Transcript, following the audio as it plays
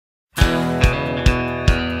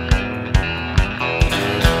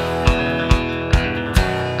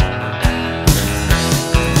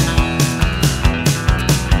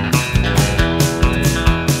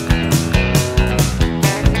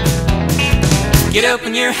Get up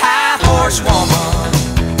on your high horse, woman.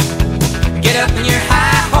 Get up on your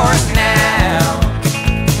high horse now.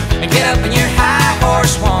 Get up on your high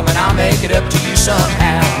horse, woman. I'll make it up to you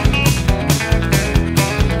somehow.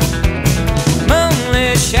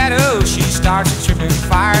 Moonlit shadow, she starts a tripping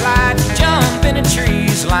firelight. Jump into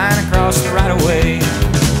trees, lying across the right of way.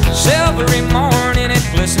 Silvery morning, it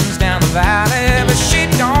glistens down the valley, but she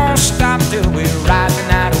don't stop till we ride the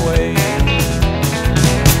night away.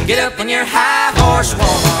 Get up on your high horse,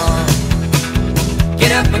 woman.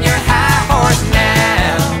 Get up on your high horse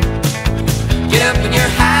now. Get up on your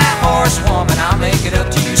high horse, woman. I'll make it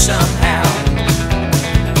up to you somehow.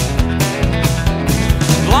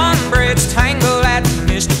 Blonde braids tangle at the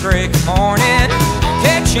misty break of morning,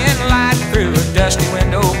 catching light through a dusty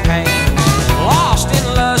window pane. Lost in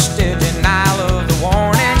lust, in denial of the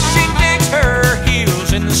warning, she digs her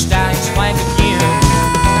heels in the stallion's flank again.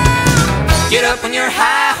 Get up on your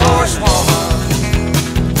high horse,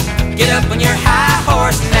 woman. Get up on your high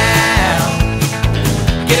horse now.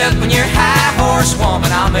 Get up on your high horse,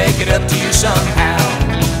 woman. I'll make it up to you somehow.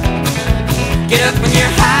 Get up on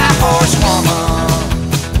your high horse, woman.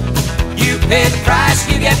 You pay the price,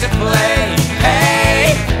 you get to play.